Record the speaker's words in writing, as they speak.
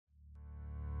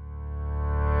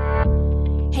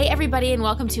Hey everybody, and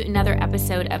welcome to another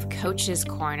episode of Coach's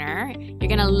Corner. You're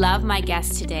gonna love my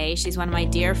guest today. She's one of my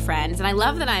dear friends, and I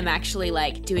love that I'm actually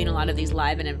doing a lot of these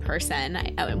live and in person.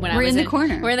 We're in the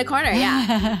corner,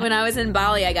 yeah. When I was in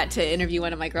Bali, I got to interview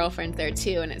one of my girlfriends there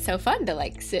too, and it's so fun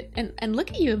to sit and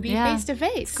look at you and be face to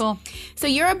face. Cool. So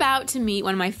you're about to meet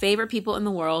one of my favorite people in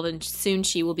the world, and soon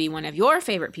she will be one of your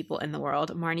favorite people in the world,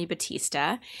 Marnie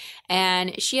Battista.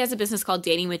 And she has a business called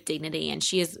Dating with Dignity, and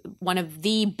she is one of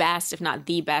the best, if not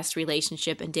the best,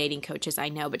 relationship and dating coaches I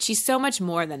know. But she's so much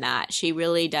more than that. She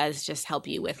really does just help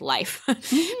you with life.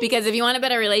 Because if you want a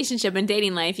better relationship and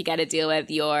dating life, you got to deal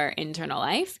with your internal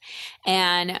life.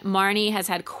 And Marnie has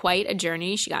had quite a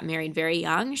journey. She got married very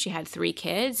young. She had 3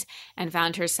 kids and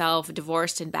found herself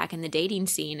divorced and back in the dating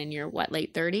scene in your,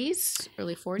 late 30s,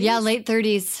 early 40s? Yeah, late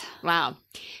 30s. Wow.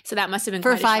 So that must have been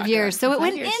for quite 5 a years. So for it 5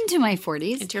 went years. into my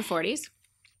 40s. Into your 40s.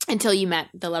 Until you met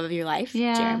the love of your life,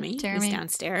 Jeremy. Who's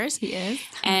downstairs. He is.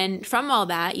 And from all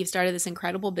that, you've started this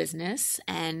incredible business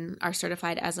and are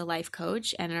certified as a life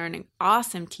coach and are an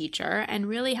awesome teacher and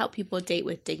really help people date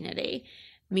with dignity,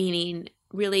 meaning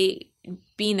really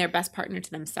being their best partner to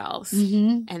themselves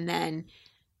and then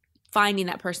finding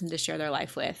that person to share their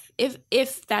life with,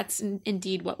 if that's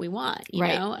indeed what we want, you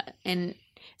know? And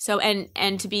so,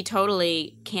 and to be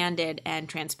totally candid and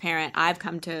transparent, I've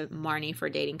come to Marnie for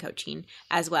dating coaching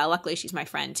as well. Luckily, she's my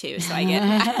friend too, so I get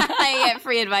I get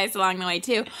free advice along the way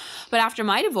too. But after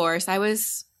my divorce, I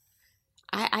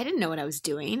didn't know what I was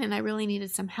doing, and I really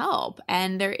needed some help.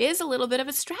 And there is a little bit of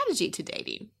a strategy to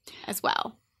dating as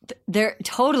well. There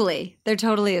totally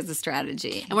is a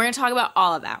strategy. And we're going to talk about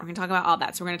all of that.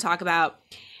 So we're going to talk about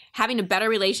having a better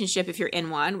relationship if you're in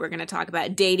one. We're going to talk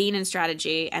about dating and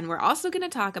strategy. And we're also going to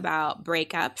talk about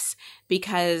breakups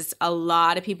because a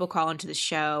lot of people call into the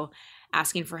show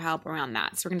asking for help around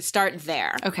that. So we're going to start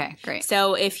there. Okay, great.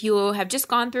 So if you have just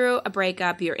gone through a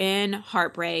breakup, you're in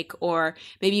heartbreak, or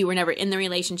maybe you were never in the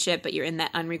relationship, but you're in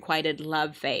that unrequited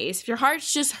love phase. If your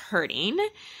heart's just hurting,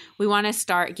 we want to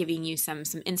start giving you some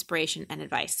inspiration and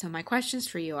advice. So my questions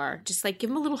for you are just give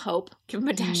them a little hope, give them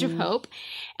a dash of hope.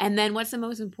 And then what's the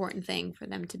most important thing for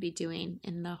them to be doing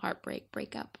in the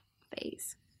breakup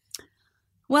phase?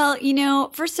 Well,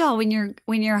 first of all,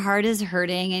 when your heart is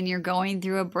hurting and you're going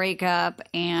through a breakup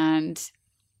and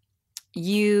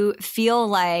you feel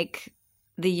like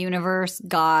the universe,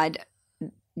 God,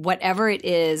 whatever it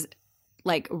is,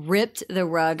 ripped the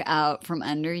rug out from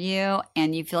under you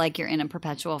and you feel like you're in a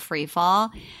perpetual free fall,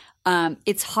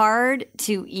 it's hard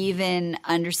to even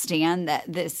understand that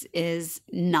this is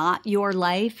not your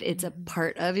life. It's a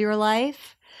part of your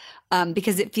life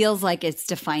because it feels like it's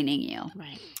defining you.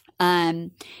 Right.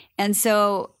 And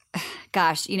so,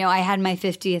 gosh, I had my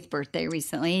 50th birthday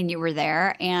recently and you were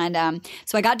there. And,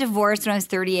 so I got divorced when I was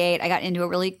 38. I got into a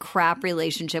really crap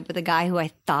relationship with a guy who I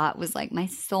thought was my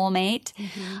soulmate.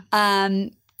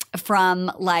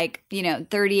 From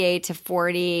 38 to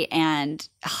 40. And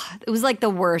it was the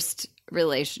worst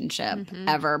relationship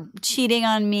ever. Cheating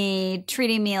on me,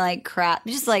 treating me like crap,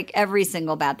 just every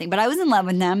single bad thing. But I was in love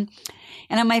with him.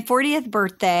 And on my 40th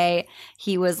birthday,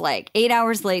 he was 8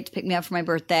 hours late to pick me up for my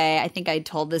birthday. I think I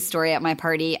told this story at my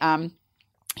party.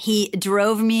 He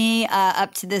drove me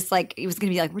up to this, it was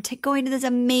going to be we're going to this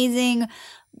amazing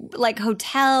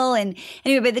hotel. And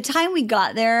anyway, by the time we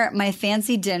got there, my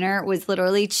fancy dinner was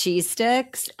literally cheese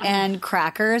sticks and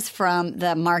crackers from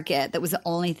the market. That was the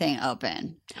only thing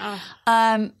open.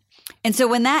 And so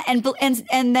when that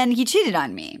and then he cheated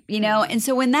on me, and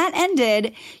so when that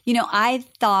ended, I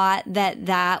thought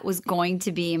that was going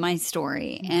to be my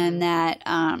story and that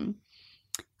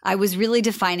I was really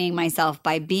defining myself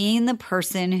by being the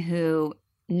person who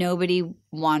nobody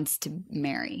wants to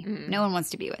marry. No one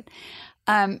wants to be with.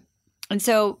 And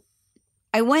so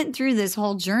I went through this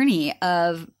whole journey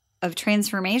of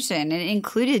transformation, and it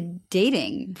included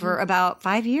dating for about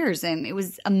 5 years, and it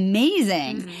was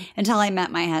amazing until I met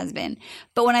my husband.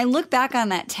 But when I look back on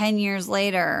that 10 years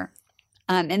later,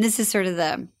 and this is sort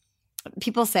of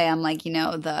people say I'm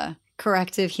the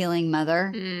corrective healing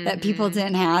mother that people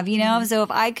didn't have, So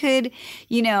if I could,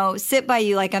 sit by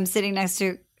you I'm sitting next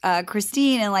to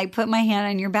Christine and put my hand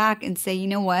on your back and say, you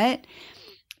know what?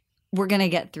 We're going to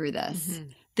get through this.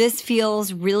 This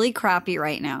feels really crappy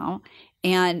right now.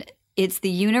 And it's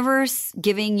the universe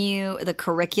giving you the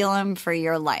curriculum for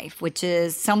your life, which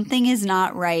is something is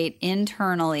not right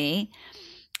internally.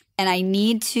 And I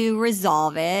need to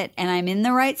resolve it. And I'm in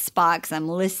the right spot because I'm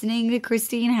listening to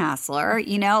Christine Hassler.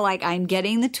 I'm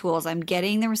getting the tools, I'm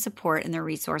getting the support and the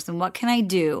resource. And what can I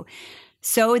do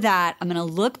so that I'm going to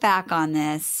look back on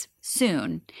this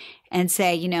soon and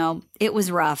say, it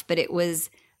was rough, but it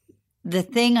was the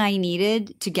thing I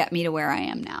needed to get me to where I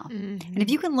am now. Mm-hmm. And if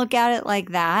you can look at it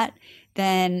like that,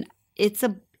 then it's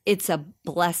a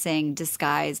blessing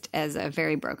disguised as a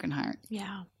very broken heart.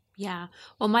 Yeah. Yeah.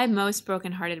 Well, my most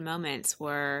brokenhearted moments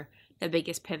were the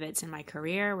biggest pivots in my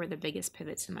career, were the biggest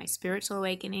pivots in my spiritual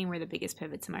awakening, were the biggest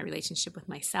pivots in my relationship with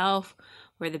myself,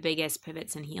 were the biggest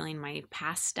pivots in healing my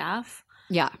past stuff.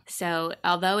 Yeah. So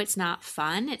although it's not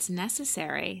fun, it's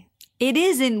necessary. It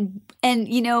is. And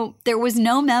there was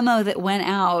no memo that went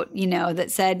out, that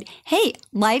said, hey,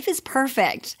 life is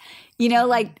perfect.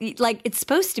 Like it's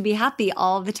supposed to be happy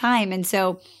all the time. And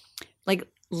so like,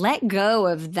 let go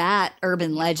of that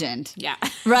urban legend. Yeah.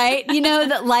 Right?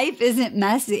 That life isn't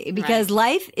messy, because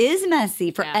life is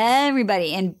messy for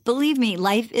everybody. And believe me,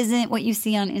 life isn't what you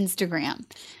see on Instagram.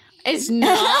 It's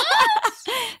not.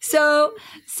 So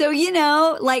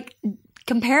like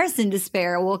comparison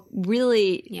despair will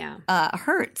really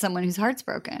hurt someone whose heart's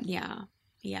broken. Yeah.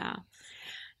 Yeah.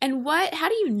 And how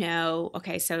do you know?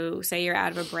 Okay, so say you're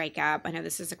out of a breakup. I know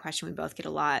this is a question we both get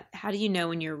a lot. How do you know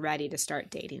when you're ready to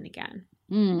start dating again?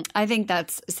 I think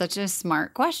that's such a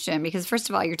smart question, because first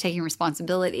of all, you're taking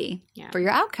responsibility for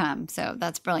your outcome. So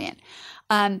that's brilliant.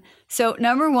 So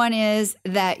number one is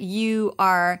that you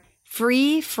are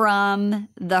free from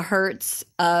the hurts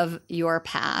of your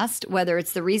past, whether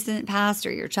it's the recent past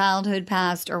or your childhood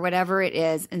past or whatever it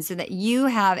is. And so that you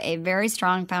have a very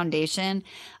strong foundation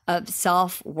of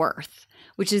self-worth,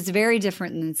 which is very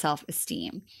different than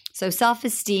self-esteem. So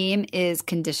self-esteem is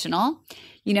conditional.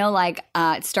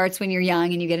 It starts when you're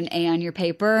young and you get an A on your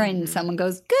paper and someone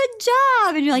goes, good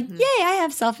job. And you're like, yay, I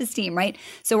have self-esteem, right?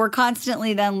 So we're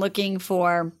constantly then looking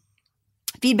for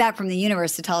feedback from the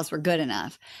universe to tell us we're good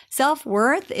enough.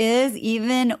 Self-worth is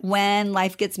even when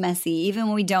life gets messy, even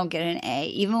when we don't get an A,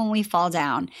 even when we fall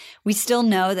down, we still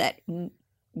know that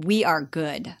we are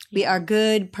good. We are a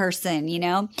good person,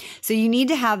 So you need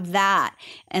to have that.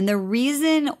 And the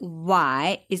reason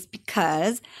why is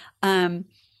because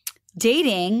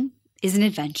dating is an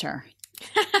adventure.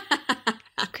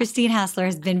 Christine Hassler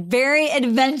has been very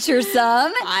adventuresome.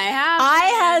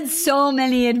 I had so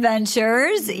many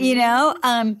adventures,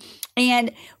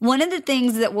 and one of the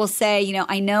things that we'll say,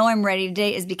 I know I'm ready to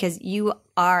date, is because you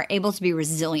are able to be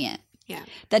resilient. Yeah.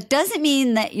 That doesn't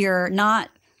mean that you're not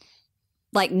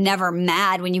like never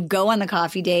mad when you go on the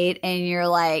coffee date and you're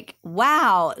like,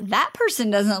 wow, that person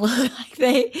doesn't look like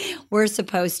they were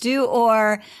supposed to,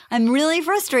 or I'm really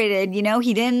frustrated.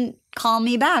 He didn't call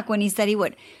me back when he said he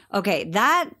would. Okay,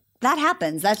 that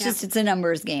happens. That's just, it's a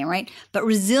numbers game, right? But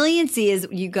resiliency is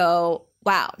you go,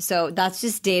 wow, so that's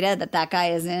just data that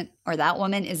guy isn't, or that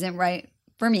woman isn't right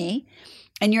for me.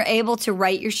 And you're able to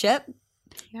right your ship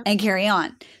and carry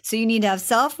on. So you need to have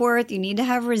self-worth, you need to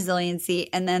have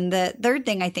resiliency. And then the third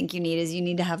thing I think you need is you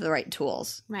need to have the right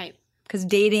tools. Right. Because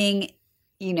dating,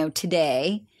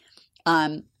 today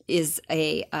is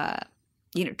a,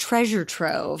 treasure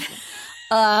trove.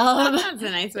 That's a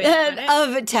nice way to put it.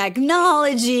 Of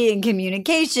technology and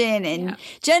communication and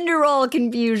gender role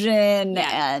confusion.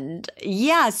 And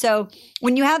so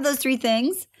when you have those three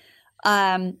things,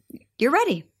 you're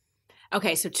ready.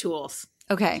 Okay, so tools.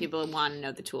 Okay. People want to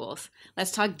know the tools.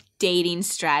 Let's talk dating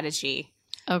strategy.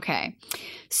 Okay.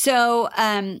 So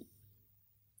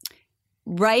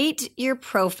write your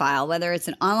profile, whether it's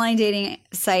an online dating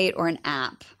site or an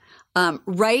app.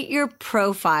 Write your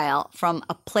profile from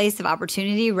a place of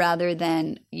opportunity rather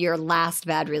than your last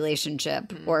bad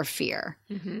relationship or fear,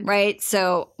 right?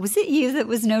 So was it you that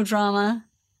was no drama?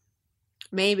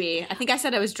 Maybe. I think I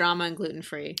said I was drama and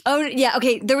gluten-free. Oh, yeah.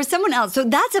 Okay. There was someone else. So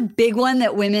that's a big one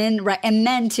that women and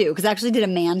men too, because I actually did a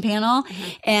man panel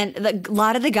and a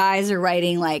lot of the guys are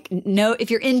writing like, no, if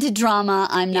you're into drama,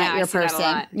 I'm not your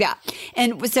person. Yeah.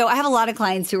 And so I have a lot of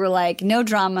clients who were like, no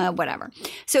drama, whatever.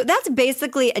 So that's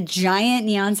basically a giant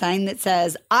neon sign that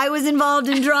says, I was involved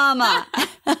in drama.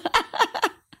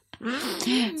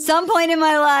 Some point in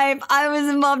my life, I was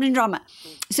involved in drama.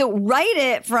 So write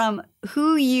it from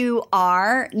who you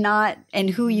are, not and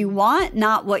who you want,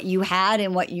 not what you had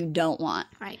and what you don't want.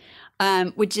 Right.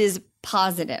 Which is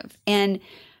positive and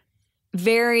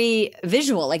very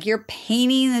visual. Like you're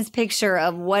painting this picture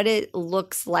of what it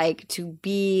looks like to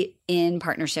be in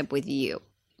partnership with you.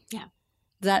 Yeah.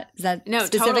 Is that no,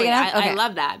 specific totally. enough? Okay. I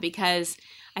love that because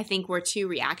I think we're too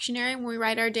reactionary when we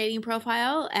write our dating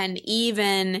profile. And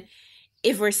even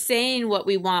if we're saying what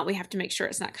we want, we have to make sure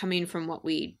it's not coming from what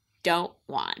we don't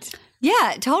want.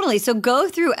 Yeah, totally. So go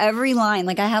through every line.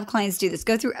 Like I have clients do this.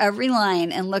 Go through every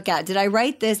line and look at, did I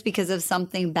write this because of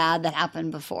something bad that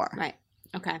happened before? Right.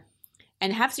 Okay.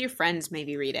 And have your friends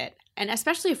maybe read it. And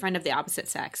especially a friend of the opposite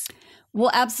sex.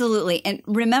 Well, absolutely. And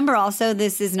remember also,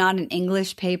 this is not an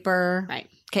English paper. Right.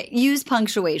 Okay. Use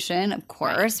punctuation, of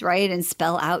course, right? And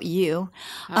spell out you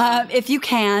if you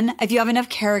can, if you have enough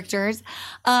characters.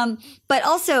 But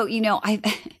also,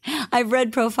 I've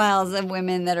read profiles of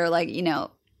women that are like,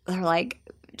 they're like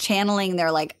channeling their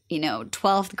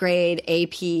 12th grade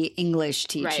AP English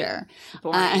teacher. Right.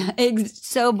 Boring. It's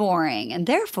so boring. And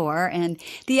therefore, and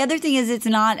the other thing is it's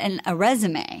not a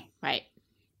resume. Right.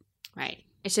 Right.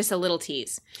 It's just a little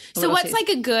tease. So what's like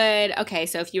a good,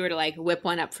 so if you were to like whip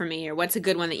one up for me, or what's a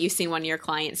good one that you've seen one of your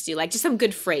clients do? Like just some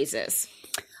good phrases.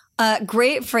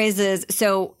 Great phrases.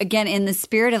 So again, in the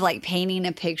spirit of like painting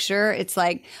a picture, it's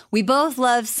like, we both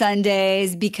love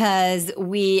Sundays because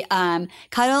we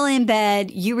cuddle in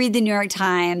bed. You read the New York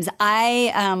Times.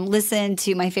 I listen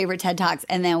to my favorite TED Talks,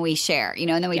 and then we share, and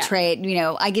then we trade,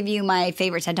 I give you my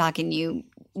favorite TED Talk and you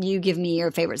give me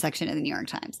your favorite section of the New York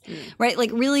Times, right?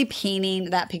 Like really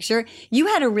painting that picture. You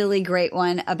had a really great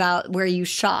one about where you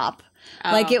shop.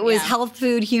 Like it was health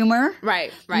food humor.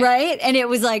 Right. And it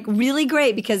was like really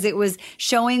great because it was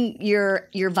showing your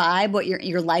vibe, what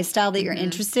your lifestyle that you're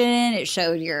interested in. It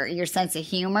showed your sense of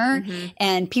humor,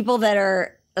 and people that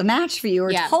are a match for you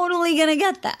are totally going to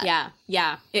get that.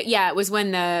 Yeah. It was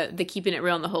when the Keeping It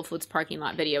Real in the Whole Foods parking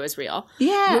lot video was real.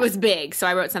 Yeah. It was big. So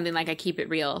I wrote something like, I keep it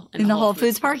real in the Whole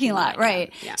Foods parking lot.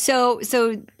 Right. Yeah. So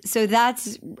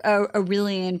that's a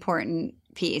really important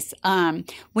piece.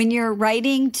 When you're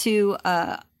writing to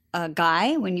a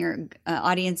guy, when your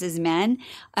audience is men,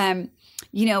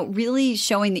 really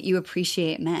showing that you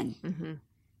appreciate men.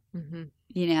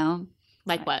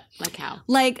 Like what? Like how?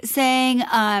 Like saying,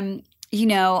 I'm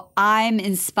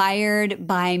inspired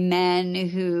by men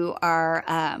who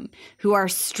are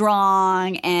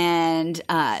strong and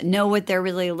know what they're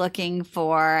really looking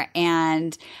for,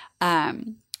 and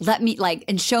let me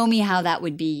and show me how that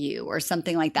would be you, or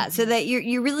something like that. So that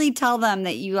you really tell them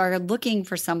that you are looking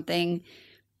for something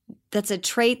that's a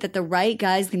trait that the right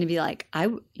guy's going to be like, I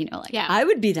would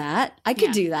be that. I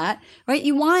could do that. Right?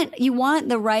 You want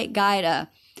the right guy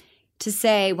to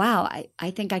say, wow,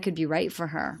 I think I could be right for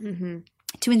her,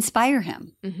 to inspire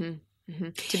him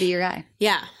to be your guy.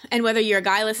 Yeah. And whether you're a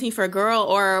guy listening for a girl,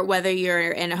 or whether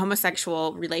you're in a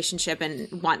homosexual relationship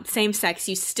and want same sex,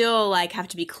 you still have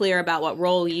to be clear about what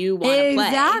role you want to play.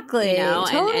 Exactly.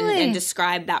 Totally. And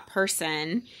describe that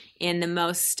person in the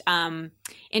most,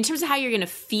 in terms of how you're going to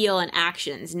feel in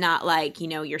actions, not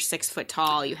you're 6 foot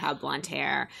tall, you have blonde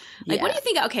hair. What do you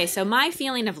think? Okay, so my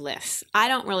feeling of lists, I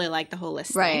don't really like the whole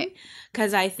list thing,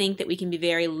 because I think that we can be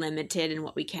very limited in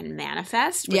what we can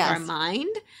manifest with our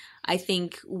mind. I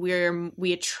think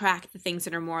we attract the things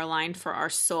that are more aligned for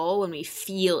our soul when we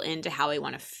feel into how we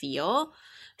want to feel.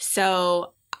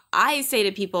 So I say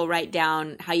to people, write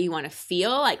down how you want to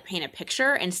feel, paint a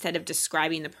picture instead of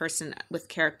describing the person with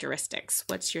characteristics.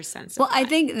 What's your sense of that? I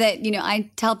think that, I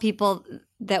tell people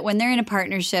that when they're in a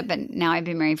partnership, and now I've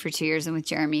been married for 2 years and with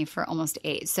Jeremy for almost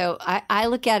 8. So I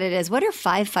look at it as, what are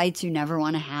 5 fights you never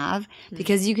want to have?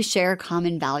 Because you can share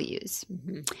common values.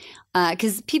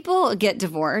 Because people get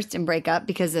divorced and break up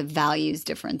because of values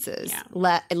differences.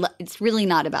 It's really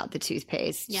not about the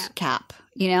toothpaste cap,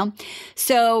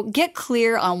 So get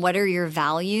clear on what are your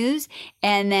values,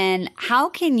 and then how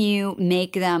can you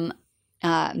make them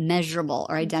measurable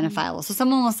or identifiable. So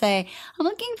someone will say, I'm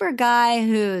looking for a guy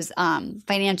who's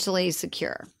financially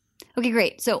secure. Okay,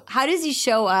 great. So how does he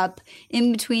show up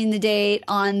in between the date,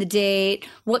 on the date?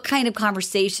 What kind of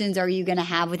conversations are you going to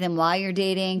have with him while you're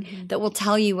dating that will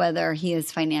tell you whether he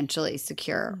is financially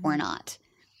secure or not?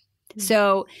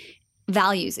 So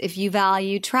values, if you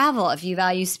value travel, if you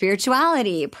value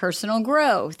spirituality, personal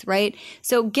growth, right?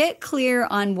 So get clear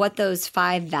on what those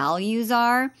 5 values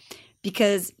are,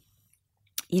 because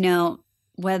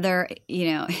whether,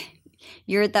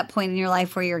 you're at that point in your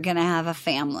life where you're going to have a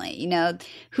family,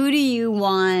 who do you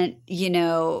want,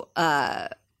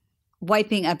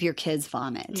 wiping up your kids'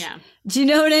 vomit? Yeah. Do you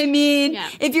know what I mean? Yeah.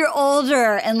 If you're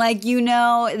older and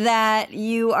that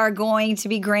you are going to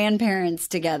be grandparents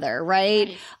together,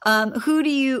 right? Who do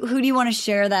you want to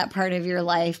share that part of your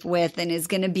life with, and is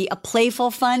going to be a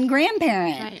playful, fun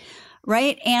grandparent?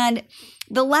 Right? And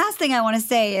the last thing I want to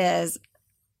say is,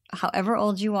 however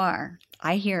old you are,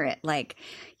 I hear it.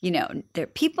 There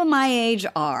people my age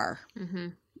are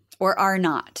or are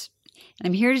not. And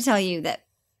I'm here to tell you that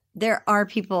there are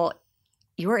people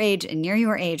your age and near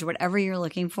your age, whatever you're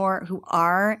looking for, who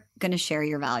are going to share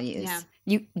your values.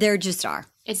 Yeah. There just are.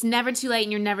 It's never too late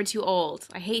and you're never too old.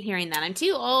 I hate hearing that. I'm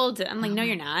too old. I'm like, no,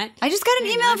 you're not. I just got an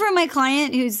email from my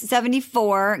client who's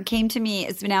 74, came to me.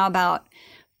 It's now about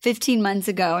 15 months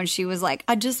ago, and she was like,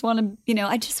 I just want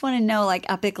to know like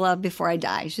epic love before I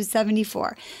die. She's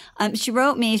 74. She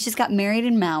wrote me, she's got married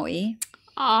in Maui.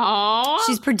 Aww.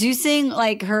 She's producing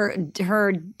like her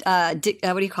what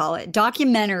do you call it?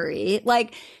 Documentary.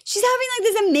 Like she's having like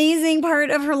this amazing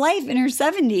part of her life in her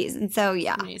 70s. And so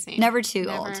yeah, amazing. Never too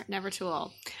old. Never too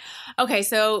old. Okay,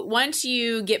 so once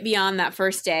you get beyond that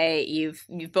first day, you've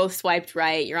both swiped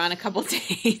right, you're on a couple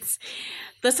dates.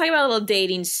 Let's talk about a little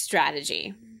dating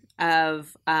strategy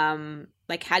of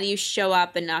like how do you show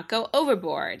up and not go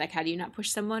overboard? Like how do you not push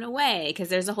someone away? Because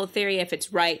there's a whole theory if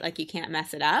it's right, like you can't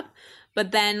mess it up.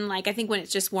 But then like I think when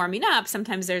it's just warming up,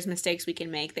 sometimes there's mistakes we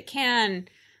can make that can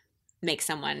make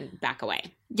someone back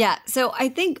away. Yeah. So I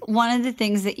think one of the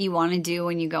things that you want to do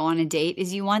when you go on a date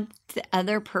is you want the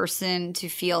other person to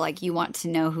feel like you want to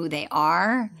know who they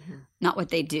are, not what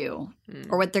they do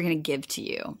or what they're going to give to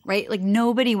you, right? Like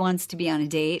nobody wants to be on a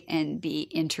date and be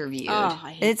interviewed. Oh,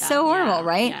 I hate it's that. so horrible,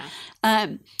 right? Yeah.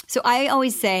 So I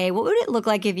always say, what would it look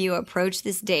like if you approach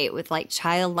this date with like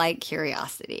childlike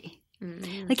curiosity?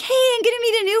 Like, hey, I'm going to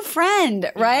meet a new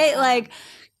friend, right? Like,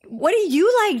 what do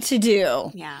you like to do?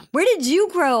 Yeah. Where did you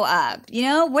grow up? You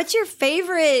know, what's your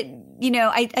favorite? You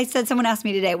know, I said someone asked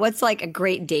me today, what's like a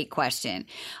great date question?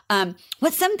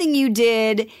 What's something you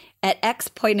did at X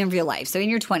point of your life? So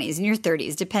in your 20s, in your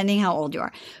 30s, depending how old you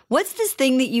are. What's this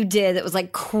thing that you did that was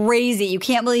like crazy? You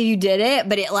can't believe you did it,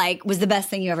 but it like was the best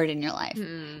thing you ever did in your life.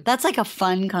 That's like a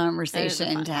fun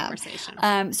conversation to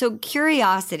have. So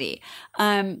curiosity.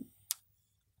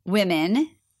 Women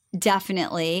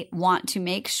definitely want to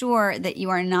make sure that you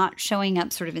are not showing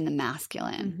up sort of in the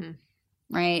masculine,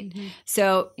 right?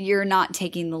 So you're not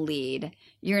taking the lead.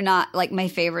 You're not like my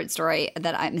favorite story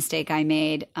mistake I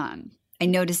made. I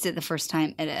noticed it the first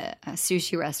time at a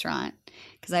sushi restaurant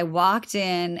because I walked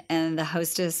in and the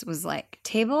hostess was like,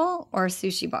 table or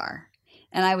sushi bar?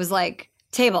 And I was like,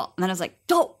 table. And then I was like,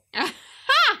 oh,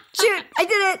 shoot, I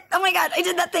did it. Oh my God, I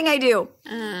did that thing I do.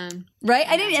 Right?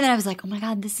 I didn't. And then I was like, oh my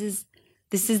God, this is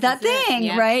that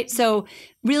thing, right? So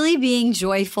really being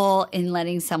joyful in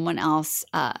letting someone else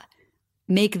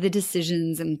make the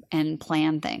decisions and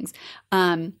plan things.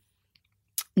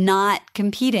 Not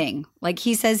competing. Like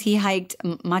he says he hiked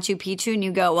Machu Picchu and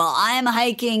you go, well, I'm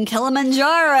hiking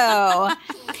Kilimanjaro.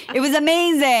 It was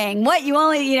amazing. What? You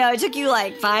only, it took you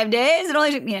like 5 days? It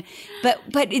only took,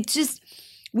 but it's just,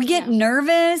 we get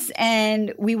nervous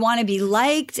and we want to be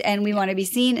liked and we want to be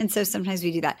seen. And so sometimes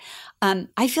we do that.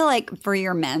 I feel like for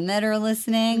your men that are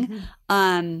listening,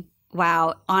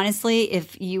 wow, honestly,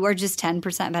 if you are just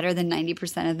 10% better than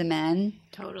 90% of the men.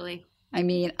 Totally. I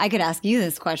mean, I could ask you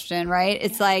this question, right?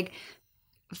 It's like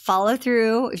follow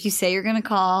through. If you say you're going to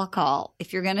call.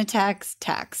 If you're going to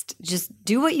text. Just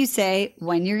do what you say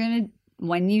when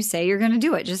you say you're going to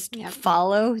do it. Just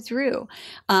follow through.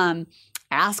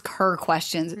 Ask her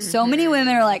questions. So many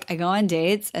women are like, I go on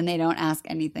dates and they don't ask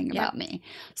anything about me.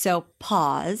 So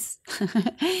pause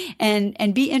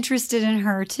and be interested in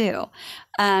her too.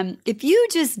 If you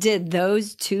just did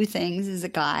those two things as a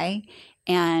guy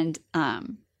and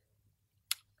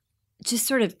just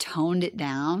sort of toned it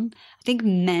down, I think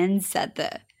men set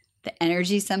the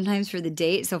energy sometimes for the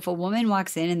date. So if a woman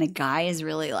walks in and the guy is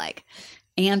really like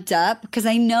amped up, because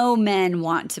I know men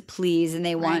want to please and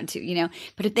they want to,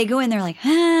 but if they go in, they're like,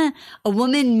 a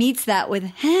woman meets that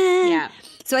with,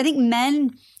 So I think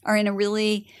men are in a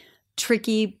really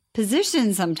tricky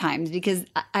position sometimes because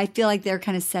I feel like they're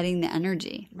kind of setting the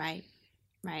energy. Right.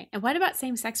 And what about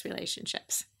same-sex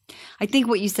relationships? I think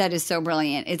what you said is so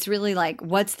brilliant. It's really like,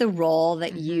 what's the role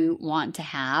that you want to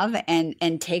have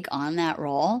and take on that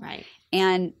role? Right.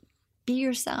 And be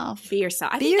yourself.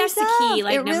 I think that's the key.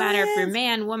 Like, no matter if you're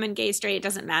man, woman, gay, straight, it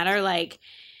doesn't matter. Like,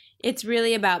 it's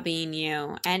really about being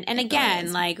you. And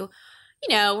again, like,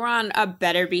 we're on a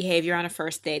better behavior on a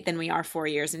first date than we are 4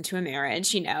 years into a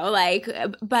marriage, like,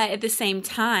 but at the same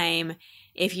time,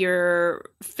 if you're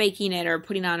faking it or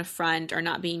putting on a front or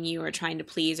not being you or trying to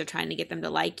please or trying to get them to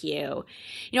like you.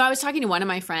 I was talking to one of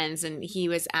my friends and he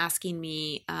was asking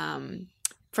me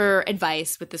for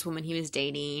advice with this woman he was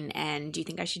dating and do you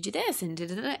think I should do this? And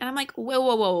I'm like,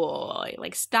 whoa.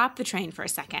 Like, stop the train for a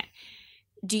second.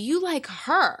 Do you like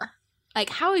her? Like,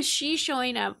 how is she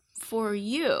showing up for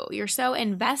you? You're so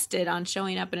invested on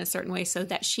showing up in a certain way so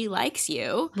that she likes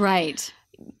you. Right.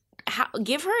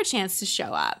 Give her a chance to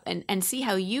show up and see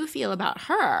how you feel about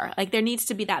her. Like, there needs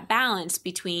to be that balance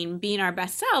between being our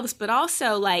best selves, but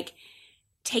also like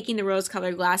taking the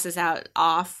rose-colored glasses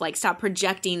off, like stop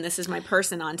projecting this is my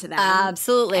person onto them.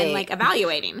 Absolutely. And like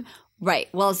evaluating. Right.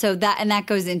 Well, so that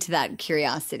goes into that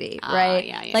curiosity, right?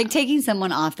 Yeah. Like taking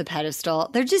someone off the pedestal.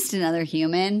 They're just another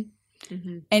human.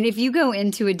 And if you go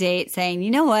into a date saying,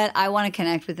 you know what, I want to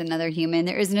connect with another human,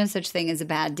 there is no such thing as a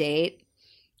bad date.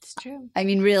 It's true. I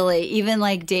mean, really, even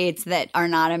like dates that are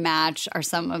not a match are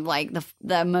some of like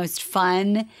the most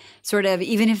fun sort of,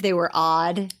 even if they were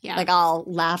odd, like I'll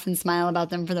laugh and smile about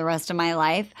them for the rest of my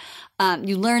life.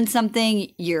 You learn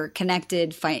something, you're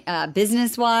connected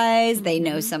business-wise, they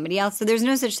know somebody else. So there's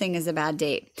no such thing as a bad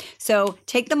date. So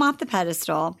take them off the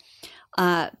pedestal.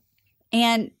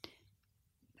 And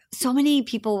so many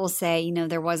people will say, you know,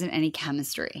 there wasn't any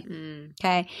chemistry.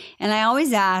 Okay. And I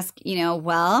always ask, you know,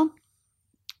 well,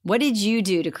 what did you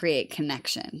do to create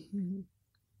connection?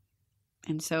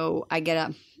 And so I get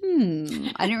a,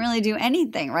 I didn't really do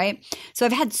anything, right? So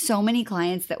I've had so many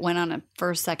clients that went on a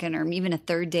first, second, or even a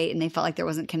third date and they felt like there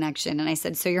wasn't connection. And I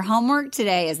said, so your homework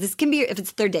today is this can be, if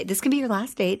it's third date, this can be your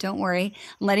last date. Don't worry.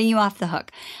 I'm letting you off the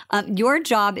hook. Your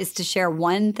job is to share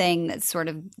one thing that's sort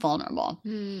of vulnerable.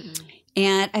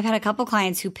 And I've had a couple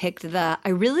clients who picked I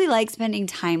really like spending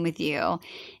time with you.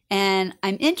 And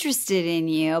I'm interested in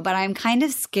you, but I'm kind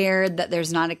of scared that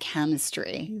there's not a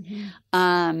chemistry.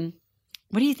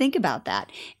 What do you think about that?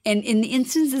 And in the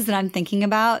instances that I'm thinking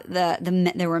about,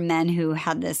 there were men who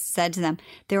had this said to them.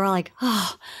 They were like,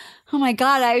 oh my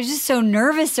God, I was just so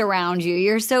nervous around you.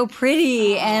 You're so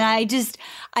pretty. And I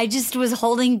just was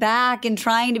holding back and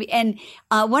trying to be. And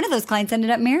one of those clients ended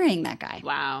up marrying that guy.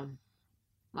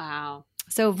 Wow.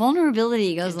 So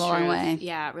vulnerability goes a long way.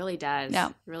 Yeah, it really does.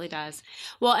 Yeah. It really does.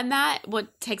 Well, and that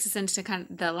what takes us into kind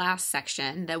of the last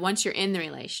section, that once you're in the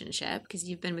relationship, because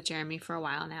you've been with Jeremy for a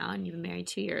while now and you've been married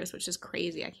 2 years, which is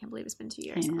crazy. I can't believe it's been 2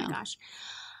 years. Oh my gosh.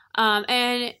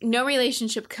 And no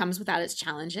relationship comes without its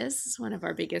challenges. It's one of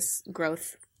our biggest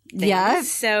growth things. Yeah.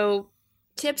 So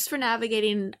tips for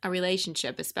navigating a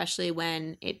relationship, especially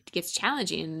when it gets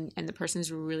challenging and the person's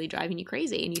really driving you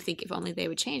crazy and you think if only they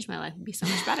would change, my life would be so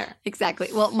much better. Exactly.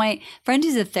 Well, my friend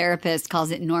who's a therapist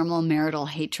calls it normal marital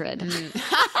hatred.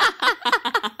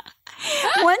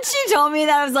 Once she told me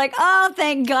that, I was like, oh,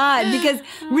 thank God. Because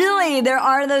really, there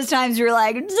are those times where you're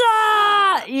like,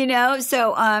 duh, you know?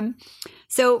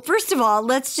 So first of all,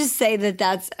 let's just say that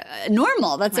that's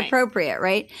normal. That's appropriate,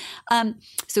 right?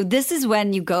 So this is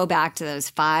when you go back to those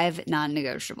 5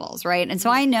 non-negotiables, right? And so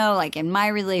I know, like in my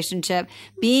relationship,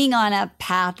 being on a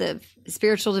path of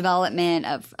spiritual development,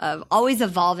 of always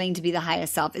evolving to be the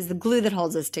highest self is the glue that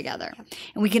holds us together.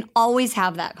 And we can always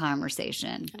have that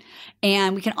conversation.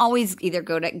 And we can always either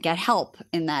go to get help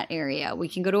in that area. We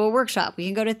can go to a workshop. We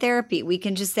can go to therapy. We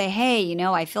can just say, hey, you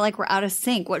know, I feel like we're out of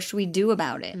sync. What should we do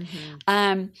about it?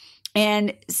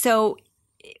 And so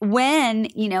when,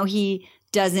 you know, he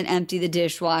doesn't empty the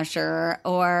dishwasher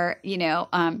or, you know,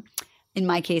 in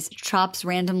my case, chops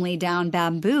randomly down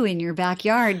bamboo in your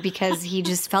backyard because he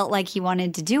just felt like he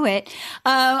wanted to do it.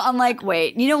 I'm like,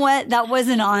 wait, you know what? That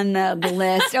wasn't on the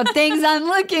list of things I'm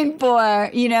looking for,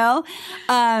 you know?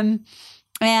 And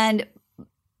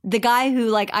the guy who,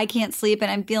 like, I can't sleep and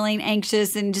I'm feeling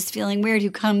anxious and just feeling weird, who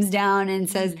comes down and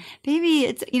says, baby,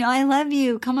 it's, you know, I love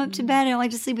you. Come up to bed. I like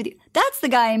to sleep with you. That's the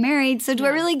guy I married. So do I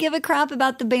really give a crap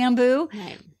about the bamboo?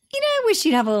 Right. You know, I wish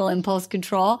you'd have a little impulse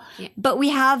control, but we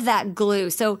have that glue.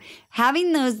 So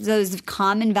having those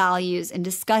common values and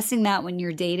discussing that when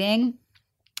you're dating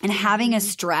and having a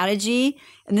strategy,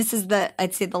 and this is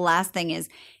I'd say the last thing is,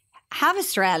 have a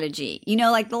strategy. You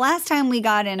know, like the last time we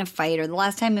got in a fight or the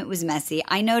last time it was messy,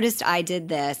 I noticed I did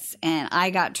this and I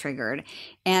got triggered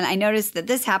and I noticed that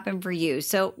this happened for you.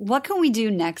 So what can we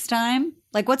do next time?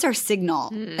 Like, what's our signal?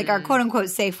 Like our quote unquote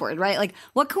safe word, right? Like,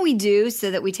 what can we do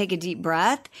so that we take a deep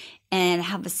breath and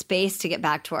have a space to get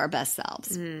back to our best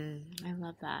selves? I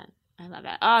love that. I love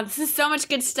that. Oh, this is so much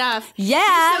good stuff.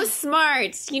 Yeah. You're so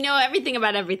smart. You know everything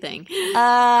about everything.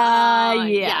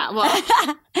 Yeah.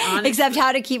 Well, except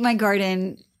how to keep my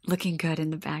garden looking good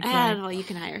in the backyard. Well, you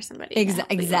can hire somebody.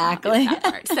 Exactly.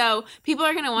 So people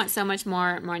are going to want so much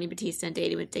more Marni Battista and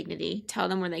Dating with Dignity. Tell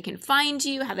them where they can find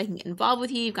you, how they can get involved with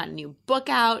you. You've got a new book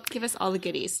out. Give us all the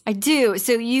goodies. I do.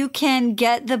 So you can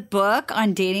get the book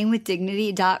on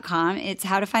datingwithdignity.com. It's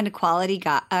how to find a quality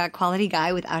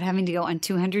guy without having to go on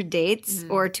 200 dates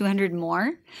or 200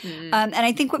 more. And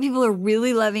I think what people are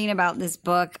really loving about this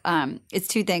book, it's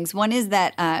 2 things. One is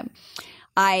that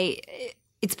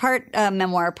it's part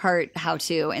memoir, part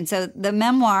how-to. And so the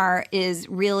memoir is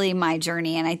really my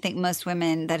journey. And I think most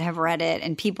women that have read it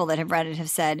and people that have read it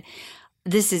have said,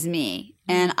 this is me.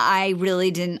 And I really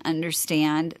didn't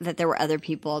understand that there were other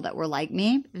people that were like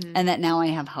me and that now I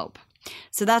have hope.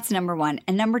 So that's number one.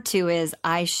 And number two is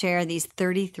I share these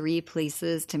 33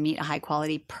 places to meet a high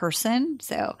quality person.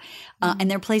 So, and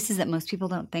they're places that most people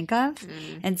don't think of.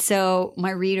 And so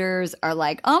my readers are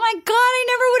like, oh my God, I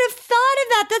never would have thought of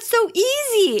that. That's so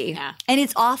easy. Yeah. And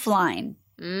it's offline.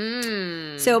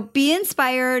 So be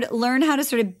inspired, learn how to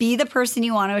sort of be the person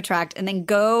you want to attract, and then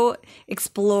go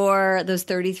explore those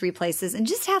 33 places and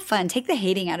just have fun. Take the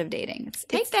hating out of dating.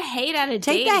 Take the hate out of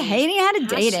Take dating. the hating out of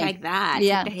dating. Hashtag that.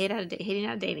 Yeah. Take the hating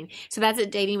out of dating. So that's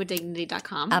at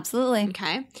datingwithdignity.com. Absolutely.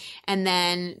 Okay. And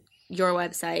then your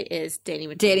website is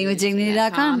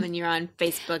datingwithdignity.com. And you're on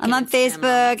Facebook. I'm on and Instagram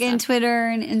Facebook and and Twitter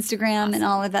and Instagram and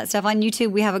all of that stuff. On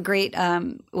YouTube, we have a great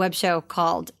web show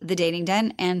called The Dating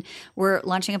Den, and we're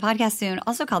launching a podcast soon,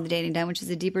 also called The Dating Den, which is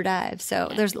a deeper dive.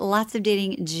 So there's lots of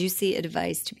dating juicy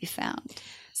advice to be found.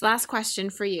 So last question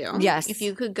for you. Yes. If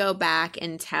you could go back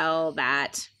and tell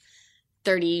that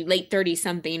late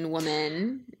 30-something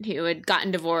woman who had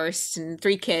gotten divorced and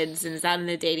 3 kids and is out in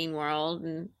the dating world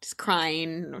and just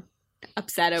crying,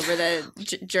 upset over the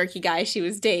jerky guy she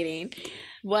was dating,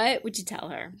 what would you tell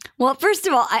her? Well, first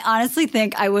of all, I honestly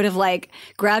think I would have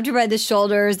grabbed her by the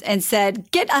shoulders and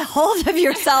said, get a hold of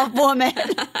yourself, woman.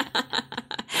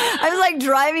 I was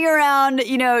driving around,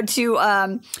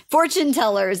 to fortune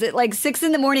tellers at 6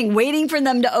 a.m, waiting for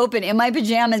them to open in my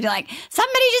pajamas, be like,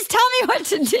 somebody just tell me what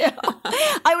to do.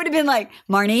 I would have been like,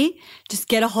 Marnie, just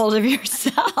get a hold of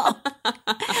yourself.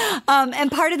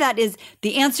 And part of that is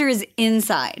the answer is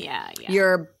inside. Yeah.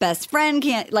 Your best friend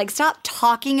can't, stop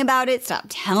talking about it. Stop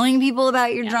telling people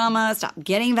about your drama. Stop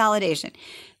getting validation.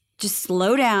 Just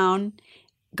slow down.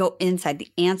 Go inside.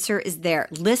 The answer is there.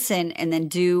 Listen and then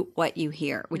do what you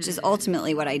hear, which is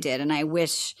ultimately what I did. And I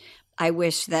wish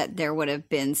that there would have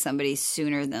been somebody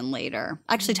sooner than later.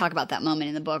 I actually talk about that moment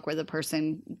in the book where the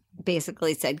person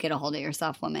basically said, get a hold of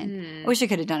yourself, woman. I wish I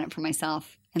could have done it for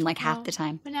myself in half the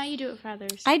time. But now you do it for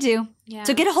others. I do. Yeah.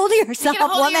 So get a hold of yourself, Get a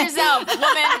hold woman. of yourself,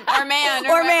 woman or man.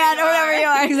 Or man, or whatever you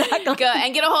are. Exactly. Go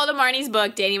and get a hold of Marnie's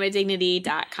book,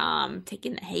 datingwithdignity.com.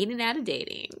 Taking the hating out of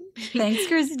dating. Thanks,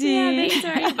 Christine. Yeah, thanks.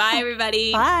 All right. Bye,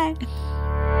 everybody. Bye.